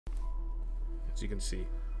as you can see.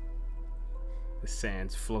 The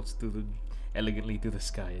sands floats elegantly through the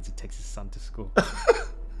sky as he takes his son to school.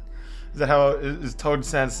 Is that how is Toad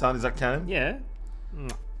Sand's son? Is that canon? Yeah.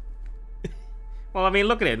 Well, I mean,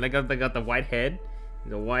 look at it. They got the white head.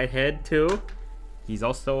 He's a white head too. He's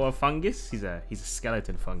also a fungus. He's a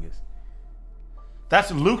skeleton fungus.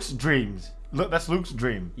 That's Luke's dreams. Look, that's Luke's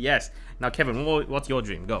dream. Yes. Now, Kevin, what's your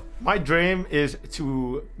dream? Go. My dream is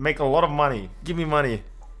to make a lot of money. Give me money.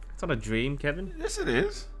 It's not a dream, Kevin. Yes, it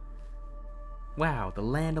is. Wow, the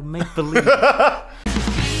land of make believe. Wow.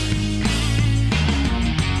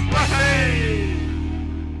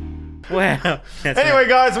 Anyway,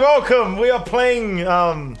 guys, welcome. We are playing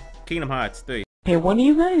Kingdom Hearts 3. Hey, what are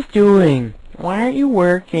you guys doing? Why aren't you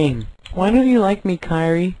working? Why don't you like me,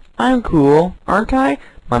 Kyrie? I'm cool, aren't I?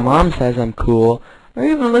 My mom says I'm cool. Are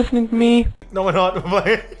you even listening to me? No, we're not.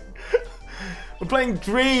 We're playing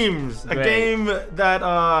Dreams, a game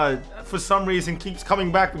that for some reason keeps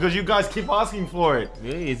coming back because you guys keep asking for it.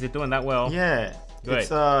 Really? Is it doing that well? Yeah. Great.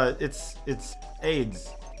 It's AIDS.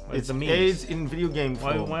 It's It's memes. AIDS in video game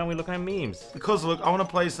form. Why are we looking at memes? Because look, I want to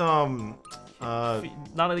play some.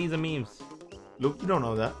 None of these are memes. Look, you don't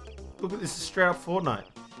know that. Look, this is straight up Fortnite.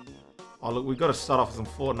 Oh look, we got to start off with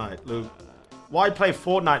some Fortnite, Luke. Why play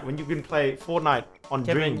Fortnite when you can play Fortnite on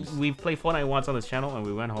Kevin, Dreams? we played Fortnite once on this channel and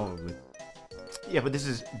we went home. Yeah, but this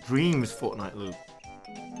is Dreams Fortnite, Luke.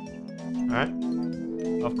 Alright?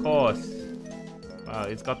 Of course. Wow,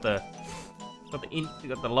 it's got the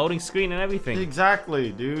loading screen and everything.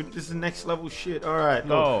 Exactly, dude. This is next level shit. Alright,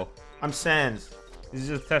 look. Oh, I'm Sans. this is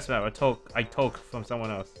just a test map. I took from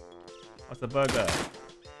someone else. What's the burger?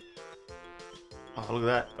 Oh, look at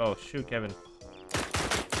that. Oh, shoot, Kevin.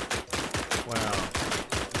 Wow.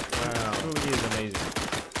 Wow. It really is amazing.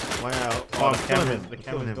 Wow. Oh, I'm the killing camera's, him. the I'm killing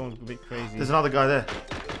camera's him. going a bit crazy. There's another guy there.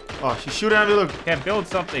 Oh, she's shooting at me, look. Can't build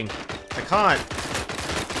something. I can't.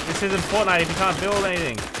 This isn't Fortnite if you can't build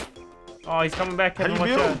anything. Oh, he's coming back. How do Kevin,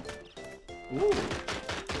 you watch build? out.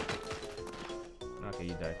 Ooh. Okay,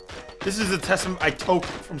 you died. This is a test I took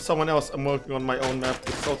from someone else. I'm working on my own map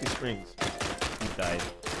with Salty Springs. You died.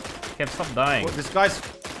 Kev, stop dying. What, this guy's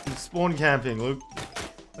spawn camping, Luke.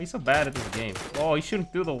 Why are you so bad at this game? Oh, you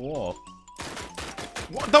shouldn't do the wall.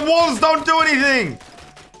 What? The walls don't do anything!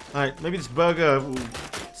 Alright, maybe this burger will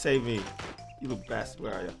save me. You look best.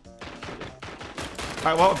 Where are you?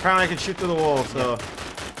 Alright, well, apparently I can shoot through the wall, so...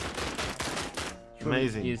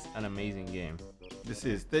 Amazing. It is an amazing game. This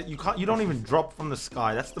is. You don't even drop from the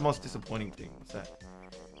sky. That's the most disappointing thing. What's that?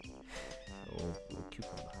 Oh,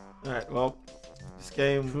 cucumber. Alright, well, this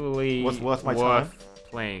game Truly was worth my time.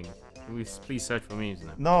 playing. Please search for memes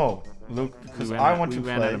now. No, Luke, because I want to we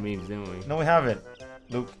play. ran out of memes, didn't we? No, we haven't.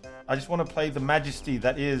 Luke, I just want to play the majesty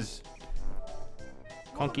that is...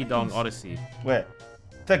 Conky Dong Odyssey. Where?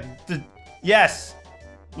 Yes!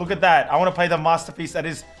 Look at that. I want to play the masterpiece that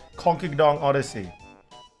is Conky Dong Odyssey.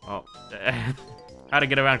 Oh, how to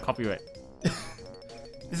get around copyright? This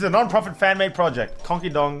is a non-profit fan-made project. Conky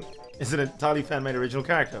Dong is an entirely fan-made original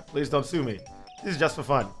character. Please don't sue me. This is just for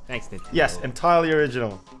fun. Thanks, Nintendo. Yes, entirely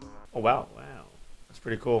original. Oh, wow. Wow. That's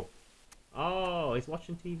pretty cool. Oh, he's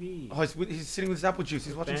watching TV. Oh, he's sitting with his apple juice.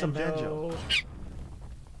 He's watching some banjo.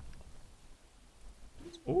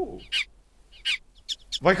 Ooh.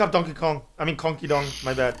 Wake up, Donkey Kong. I mean, Conky Dong.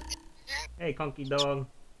 My bad. Hey, Conky Dong.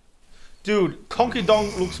 Dude, Conky Dong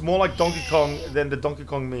looks more like Donkey Kong than the Donkey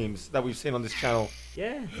Kong memes that we've seen on this channel.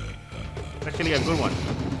 Yeah. Actually, a good one.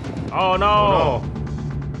 Oh no! Oh,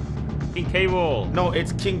 no. King Cable. No,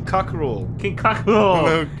 it's King Cockerel. King Cockerel.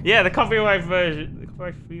 Look. Yeah, the copyright version. The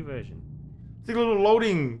copyright-free version. See the little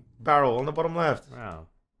loading barrel on the bottom left. Wow.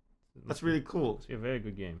 That's really cool. It's a very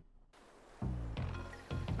good game.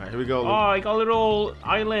 Alright, here we go. Oh, I got a little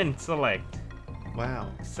island select.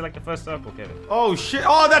 Wow. Select the first circle, Kevin. Oh shit!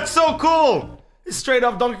 Oh, that's so cool! It's straight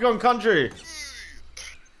up Donkey Kong Country.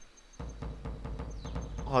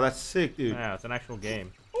 Oh, that's sick, dude. Yeah, it's an actual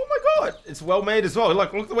game. Oh my god! It's well made as well.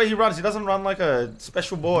 Look the way he runs. He doesn't run like a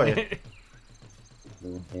special boy.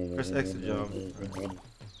 Press X to jump.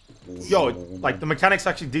 Yo, like the mechanics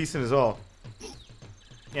actually decent as well.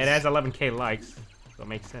 Yeah, it has 11k likes, so it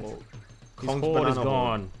makes sense. Whoa. His Kong's horde is banana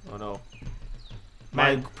gone. Oh no.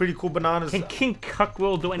 Man, My pretty cool bananas. can King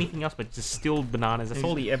Cockerel do anything else but just steal bananas? That's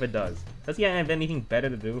all he ever does. Does he have anything better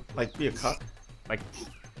to do? Like be a cuck? Like,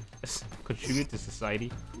 contribute to society?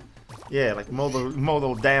 Yeah, like mow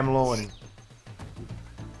the damn lawn.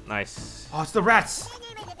 Nice. Oh, it's the rats!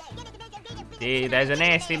 Hey, there's a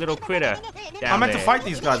nasty little critter down I'm meant to there. fight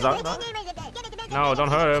these guys, aren't I? No, don't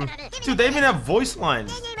hurt him. Dude, they even have voice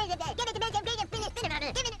lines.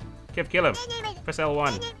 Kev, kill him. Press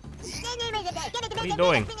L1. What are you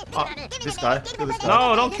doing? This guy. Kill this guy.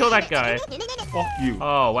 No, don't kill that guy. Fuck you.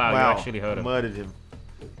 Oh, wow, you actually hurt him. Murdered him.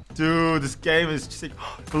 Dude, this game is just...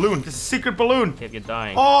 Balloon. This is a secret balloon. Kev, you're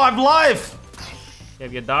dying. Oh, I'm live.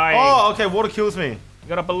 Kev, you're dying. Oh, okay. Water kills me. You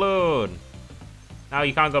got a balloon. Now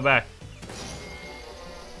you can't go back.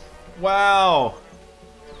 Wow.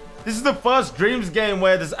 This is the first Dreams game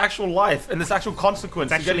where there's actual life and there's actual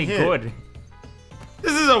consequence. It's actually good.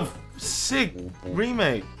 This is a sick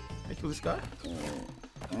remake. Can I kill this guy?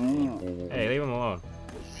 Hey, leave him alone.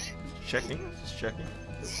 Checking. Just checking.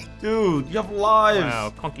 Dude, you have lives.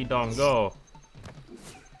 Wow, Conky Dong, go.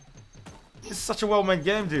 This is such a well-made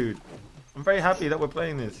game, dude. I'm very happy that we're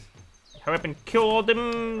playing this. Hurry up and kill all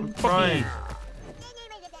them Trying. puppies.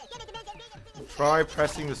 Try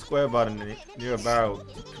pressing the square button near a barrel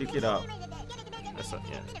to pick it up. That's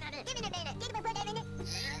yeah.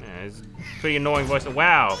 Yeah, it's pretty annoying voice.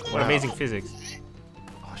 Wow, what amazing physics.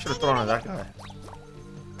 Oh, I should have thrown at that guy.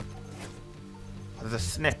 Oh, there's a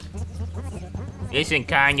snake. Listen,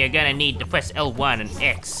 Khan, you're gonna need to press L1 and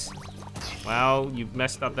X. Well, you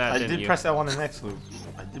messed up that, I didn't did you? press that one in X, Luke.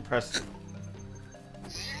 I did press it.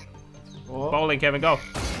 Oh. Bowling, Kevin, go.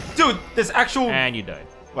 Dude, there's actual... And you died.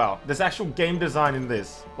 Wow, there's actual game design in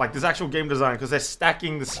this. Like, there's actual game design because they're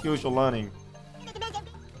stacking the skills you're learning.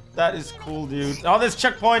 That is cool, dude. Oh, there's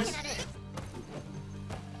checkpoints.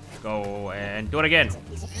 Go and do it again.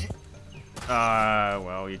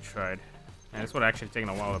 Well, you tried. And this would have actually taken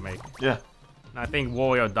a while to make. Yeah. I think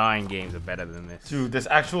Warrior Dying games are better than this. Dude, there's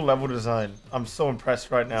actual level design. I'm so impressed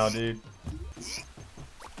right now, dude.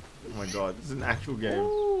 Oh my god, this is an actual game.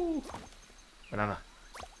 Ooh. Banana.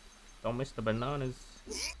 Don't miss the bananas.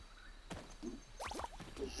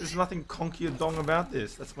 There's nothing conky or dong about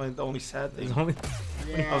this. That's the only sad thing. Only...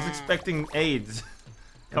 I was expecting AIDS.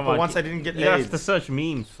 Come but on, once I didn't get you AIDS. have to search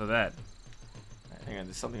memes for that. Hang on,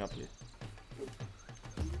 there's something up here.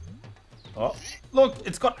 Oh, look,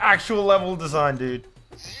 it's got actual level design, dude.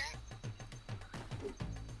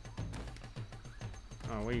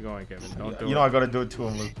 Oh, where you going, Kevin? Don't do You it. know I gotta do it to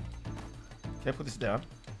him, Luke. Can I put this down?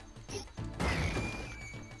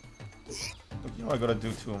 Look, you know I gotta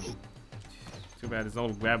do to him. Too bad, there's no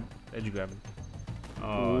edge grabbing.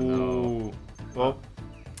 Oh, Ooh. no. Well,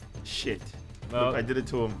 shit. Well, Look, I did it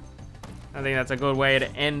to him. I think that's a good way to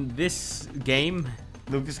end this game.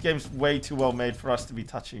 Luke, this game's way too well made for us to be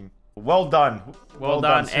touching. Well done. Well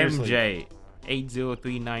done, seriously. MJ.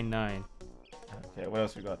 80399. Okay, what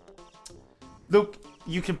else we got? Luke,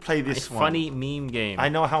 you can play this A one. funny meme game. I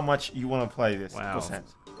know how much you want to play this. Wow. Go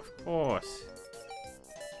Sans. Of course.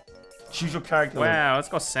 Choose your character. Luke. Wow, let's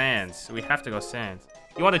go Sans. We have to go Sans.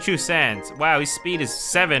 You want to choose Sans. Wow, his speed is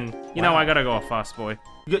 7. You know I gotta go fast, boy.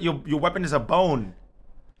 Your weapon is a bone.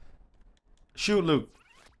 Shoot, Luke.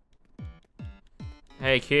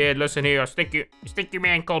 Hey kid, listen here. A stinky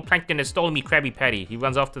man called Plankton has stolen me Krabby Patty. He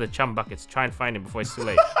runs off to the chum buckets. Try and find him before it's too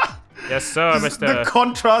late. Yes, sir, This is Mr. the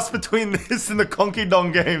contrast between this and the Conky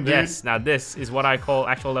Dong game, dude. Yes, now this is what I call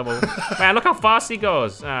actual level. Man, look how fast he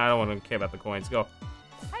goes. I don't want to care about the coins. Go.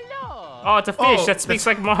 Hello. Oh, it's a fish that speaks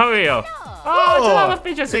like Mario. Oh, it's another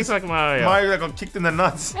fish that speaks like Mario. Mario got kicked in the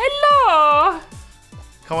nuts. Hello.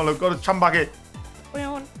 Come on, Luke, go to chum bucket.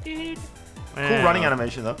 Wow. Cool running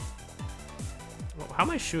animation, though. How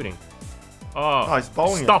am I shooting? Oh, he's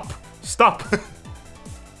bowling. Stop. Stop.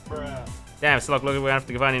 Damn, Slug, look, we're gonna have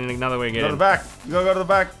to find another way to get Go to in. the back. You gotta go to the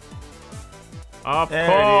back. Of There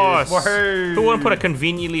course. it is. Woohoo. Who wouldn't put a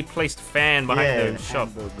conveniently placed fan behind Yeah, the shop?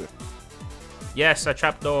 hamburger. Yes, a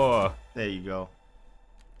trapdoor. There you go.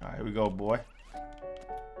 Alright, here we go, boy.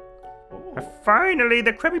 Finally,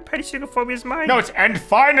 the Krabby Patty secret formula is mine. No, and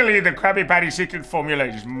finally the Krabby Patty secret formula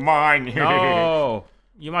is mine. No.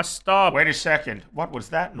 You must stop. Wait a second. What was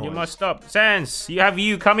that noise? You must stop. Sans,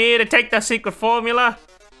 you come here to take the secret formula?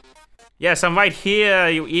 Yes, I'm right here,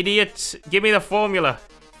 you idiot. Give me the formula.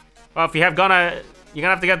 Well, if you have gonna, you're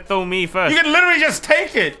gonna have to get through me first. You can literally just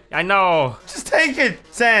take it. I know. Just take it,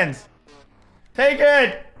 Sans. Take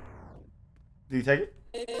it. Did you take it?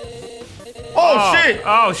 Oh, shit.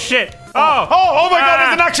 Oh shit. Oh my god,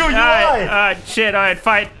 there's an actual UI. Alright, shit, alright,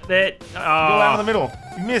 fight it. Go down in the middle.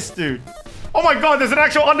 You missed, dude. Oh my god, there's an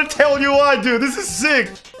actual Undertale UI, dude. This is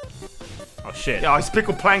sick. Oh shit. Yeah, I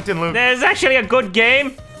spickled Plankton, Luke. There's actually a good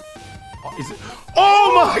game. Oh, is it?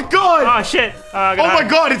 Oh my god. Oh shit. Oh my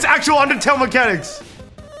god, it's actual Undertale mechanics.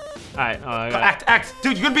 Alright, Act.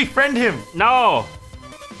 Dude, you can befriend him. No.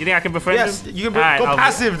 You think I can befriend Yes, him? you can go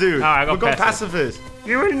passive, dude. Alright, We'll go pacifist.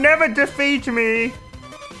 You will never defeat me.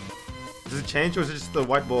 Does it change or is it just the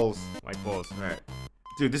white balls? White balls. Alright.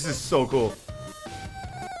 Dude, this is so cool.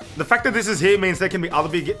 The fact that this is here means there can be other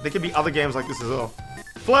games like this as well.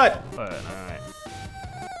 Flirt! Alright.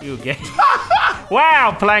 You get.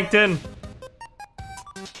 Wow, Plankton!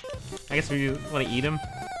 I guess we want to eat him.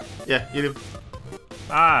 Yeah, eat him.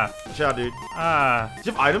 Ah. Watch out, dude. Ah. Do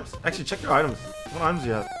you have items? Actually, check your items. What items do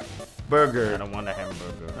you have? Burger. I don't want a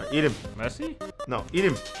hamburger. Right, eat him. Mercy? No, eat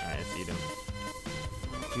him. Alright, let's eat him.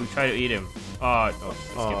 You try to eat him. Oh, let's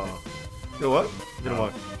skip him. You what? Didn't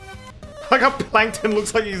work. Like how Plankton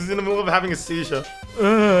looks like he's in the middle of having a seizure.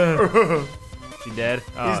 Is he dead?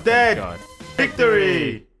 Oh, He's thank dead. God.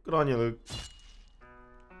 Victory! Good on you, Luke.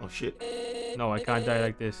 Oh shit. No, I can't die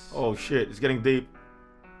like this. Oh shit, it's getting deep.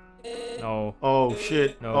 No. Oh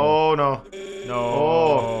shit. No. Oh no. No.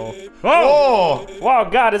 Oh. Oh! Oh! Wow,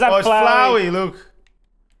 God, is that Oh, it's Flowey? Flowey, Luke.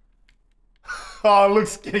 Oh,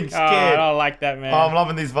 Luke's getting Oh, I scared. don't like that, man. Oh, I'm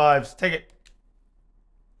loving these vibes. Take it.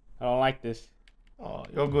 I don't like this. Oh,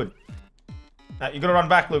 you're good. Now, you gotta run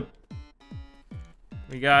back, Luke.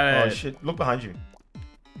 We got it. Oh shit, look behind you.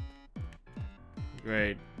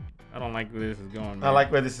 Great. I don't like where this is going, man. I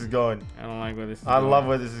like where this is going. I don't like where this is I going. love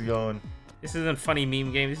where this is going. This isn't funny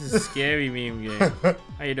meme game. This is a scary meme game.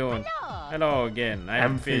 How you doing? Hello again. I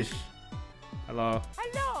am I'm fish. fish. Hello.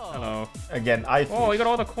 Hello. Again, I fish. Oh, you got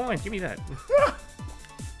all the coins. Give me that.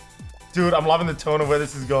 Dude, I'm loving the tone of where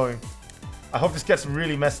this is going. I hope this gets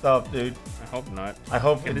really messed up, dude. I hope not. I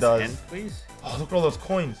hope Can it this does. end, please? Oh, look at all those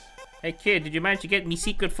coins. Hey kid, did you manage to get me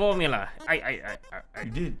secret formula?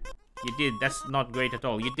 You did. You did. That's not great at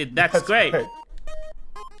all. You did. That's great.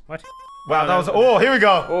 What? Wow, that was. Oh, here we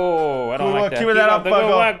go. Oh, I don't Good like work. that. Keep that up,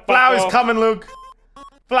 Bucko. Flowers coming, Luke.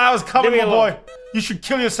 Flowers coming, Leave my me alone. boy. You should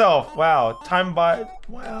kill yourself. Wow. Time by.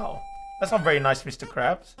 Wow. That's not very nice, Mr.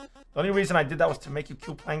 Krabs. The only reason I did that was to make you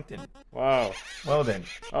kill Plankton. Wow. Well then.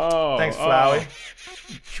 Oh. Thanks, oh. Flowey.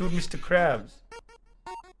 You killed Mr. Krabs.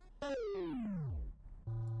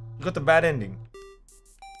 You got the bad ending.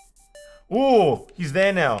 Ooh, he's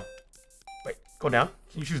there now. Wait, go down.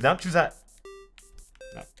 Can you choose down? Choose that.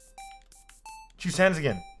 No. Choose hands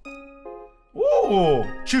again. Ooh,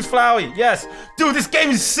 choose Flowey. Yes. Dude, this game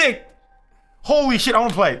is sick. Holy shit, I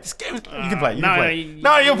want to play. This game is... You can play. You can play.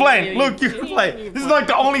 No, you're playing. Look, you can play. This is like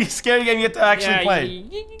the only scary game you get to actually play.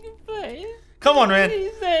 You can play. Come on, man.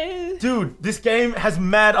 Dude, this game has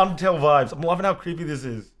mad Undertale vibes. I'm loving how creepy this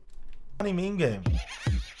is. Funny meme game.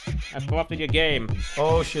 I've corrupted your game.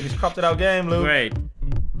 Oh shit, he's corrupted our game, Luke. Great.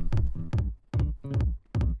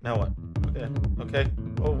 Now what? Okay. Okay.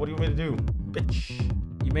 Oh, what do you want me to do? Bitch.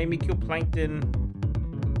 You made me kill Plankton.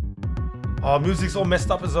 Oh, music's all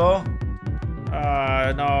messed up as well.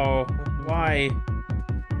 No. Why?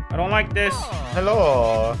 I don't like this.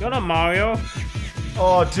 Hello. You're not Mario.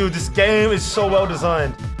 Oh, dude, this game is so well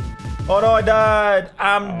designed. Oh no, I died.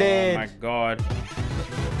 I'm dead. Oh my god.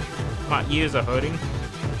 My ears are hurting.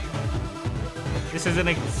 This is an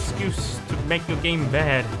excuse to make your game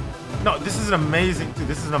bad. No, this is an amazing, dude.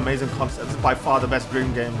 This is an amazing concept. This is by far the best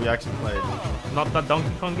dream game we actually played. Not the Donkey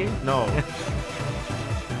Kong game? No.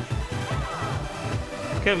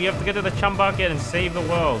 Okay, we have to get to the chum bucket and save the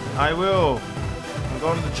world. I will. I'm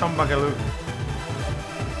going to the chum bucket, Luke.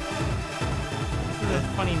 This isn't a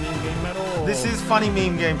funny meme game at all. This is funny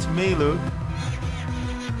meme game to me, Luke.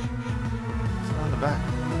 Let's go in the back.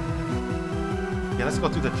 Yeah, let's go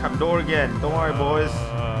through the trapdoor again. Don't worry, boys.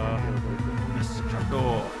 Yes,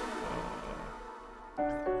 trapdoor.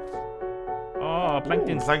 Oh,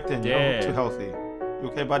 Plankton's Plankton, dead. you're too healthy. You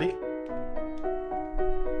okay, buddy?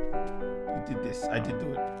 You did this. I did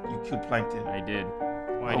do it. You killed Plankton. I did.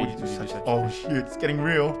 Why Why did would you do such? such? Oh shit! It's getting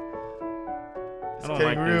real. It's I don't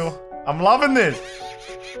getting like real. this. I'm loving this.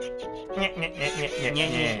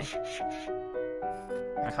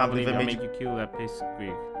 I can't believe it I made made you- you kill that piece of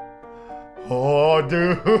Greek. Oh,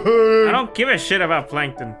 dude. I don't give a shit about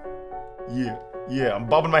Plankton. Yeah, yeah. I'm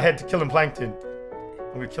bobbing my head to killing Plankton.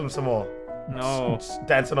 I'm gonna kill him some more. No. Just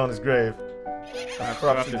dancing on his grave. I've corrupted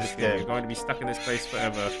corrupted this this game. You're game. going to be stuck in this place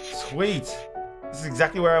forever. Sweet. This is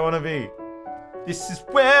exactly where I want to be. This is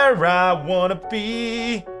where I want to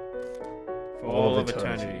be. For all of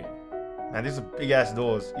eternity. Man, these are big ass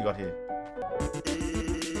doors you got here.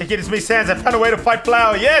 Hey kid, it's me, Sans. I found a way to fight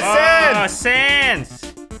Flower. Yes, Oh, Sans!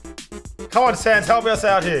 Sans! Come on, Sans, help us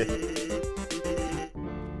out here.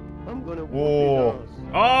 I'm gonna Whoa.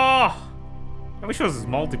 Oh! I wish it was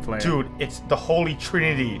multiplayer. Dude, it's the Holy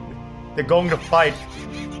Trinity. They're going to fight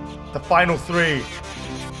the final three.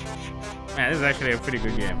 Man, this is actually a pretty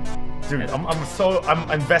good game. Dude, I'm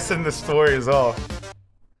invested in the story as well.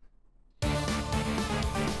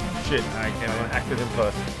 Shit, Alright, I'm Kevin. gonna act with him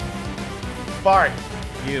first. Fart.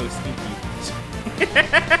 You stinky.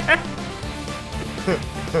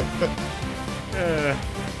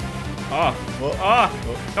 Oh. Well,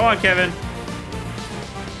 Oh. Come on, Kevin.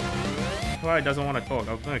 Flowey doesn't want to talk.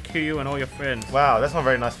 I'm gonna kill you and all your friends. Wow, that's not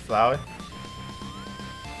very nice, Flowey.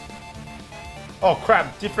 Oh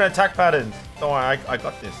crap! Different attack patterns. Don't worry, I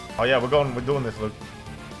got this. Oh yeah, we're doing this, Luke.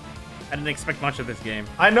 I didn't expect much of this game.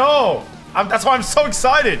 I know. That's why I'm so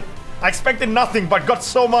excited. I expected nothing, but got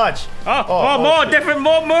so much. More shit. different,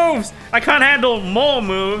 more moves. I can't handle more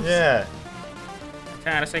moves. Yeah.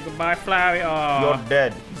 Time to say goodbye, Flowey. Oh. You're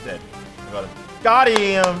dead. He's dead. I got him. Got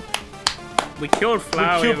him. We killed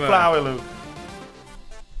Flowey. We killed Flowey, Luke.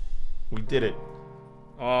 We did it.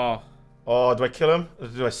 Oh. Oh, do I kill him or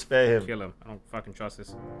do I spare him? Kill him. I don't fucking trust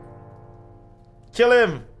this. Kill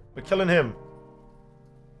him. We're killing him.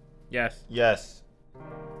 Yes. Yes.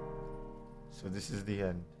 So this is the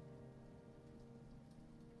end.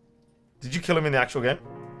 Did you kill him in the actual game?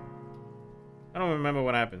 I don't remember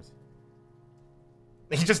what happens.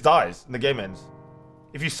 He just dies and the game ends.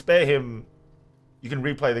 If you spare him, you can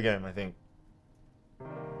replay the game, I think.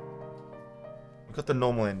 We got the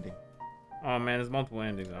normal ending. Oh man, there's multiple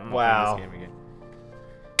endings. I'm not Wow. playing this game again.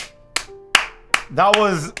 That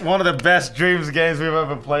was one of the best Dreams games we've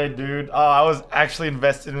ever played, dude. Oh, I was actually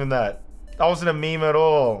invested in that. That wasn't a meme at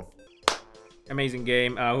all. Amazing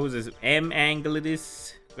game. Who's this?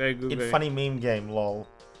 Anglidis. Very good. It's funny meme game, lol.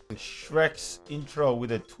 Shrek's intro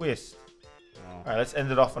with a twist. Oh. Alright, let's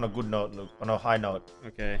end it off on a good note, Luke. On a high note.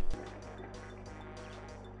 Okay.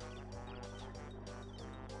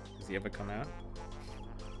 Does he ever come out?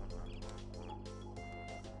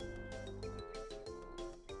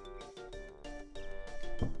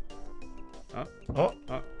 Oh. Oh,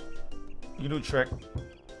 Oh. you do Shrek.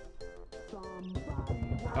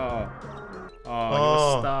 Oh. Oh, he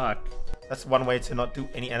was stuck. That's one way to not do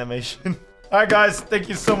any animation. Alright guys, thank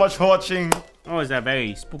you so much for watching. Oh, is that a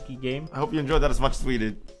very spooky game? I hope you enjoyed that as much as we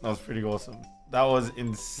did. That was pretty awesome. That was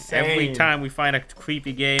insane. Every time we find a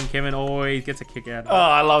creepy game, Kevin always gets a kick out of Oh,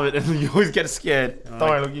 I love it. And you always get scared. Don't like-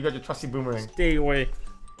 worry, look, you got your trusty boomerang. Stay away.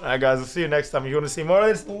 Alright guys, we'll see you next time. If you want to see more of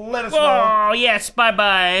this, let us know. Oh, yes.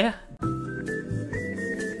 Bye-bye.